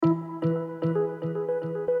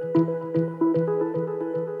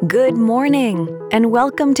Good morning, and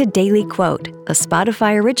welcome to Daily Quote, a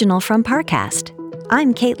Spotify original from Parcast.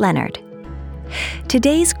 I'm Kate Leonard.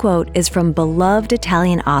 Today's quote is from beloved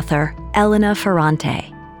Italian author Elena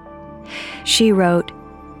Ferrante. She wrote,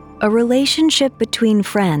 "A relationship between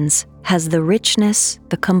friends has the richness,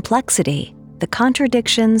 the complexity, the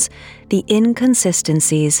contradictions, the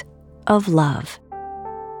inconsistencies of love."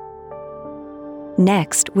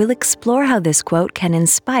 Next, we'll explore how this quote can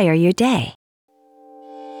inspire your day.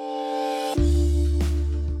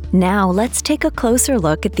 Now, let's take a closer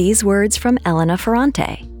look at these words from Elena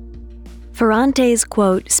Ferrante. Ferrante's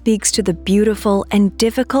quote speaks to the beautiful and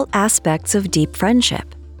difficult aspects of deep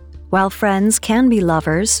friendship. While friends can be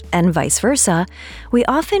lovers, and vice versa, we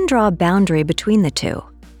often draw a boundary between the two.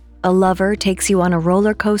 A lover takes you on a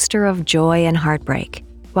roller coaster of joy and heartbreak,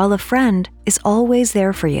 while a friend is always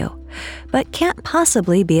there for you, but can't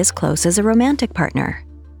possibly be as close as a romantic partner.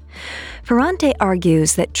 Ferrante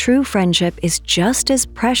argues that true friendship is just as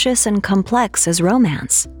precious and complex as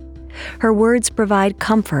romance. Her words provide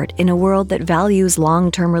comfort in a world that values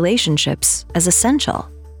long-term relationships as essential.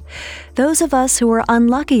 Those of us who are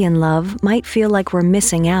unlucky in love might feel like we're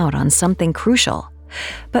missing out on something crucial.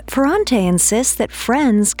 But Ferrante insists that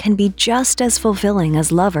friends can be just as fulfilling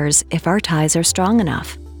as lovers if our ties are strong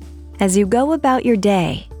enough. As you go about your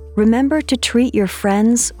day, remember to treat your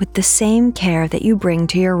friends with the same care that you bring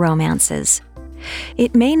to your romances.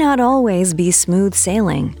 It may not always be smooth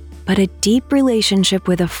sailing, but a deep relationship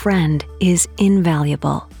with a friend is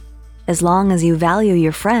invaluable. As long as you value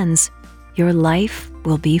your friends, your life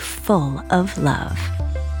will be full of love.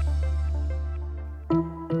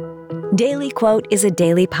 Daily Quote is a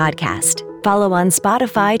daily podcast. Follow on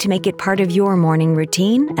Spotify to make it part of your morning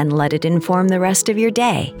routine and let it inform the rest of your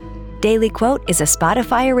day. Daily Quote is a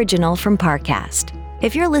Spotify original from Parcast.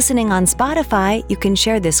 If you're listening on Spotify, you can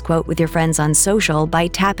share this quote with your friends on social by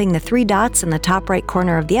tapping the 3 dots in the top right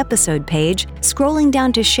corner of the episode page, scrolling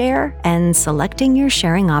down to share, and selecting your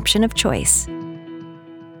sharing option of choice.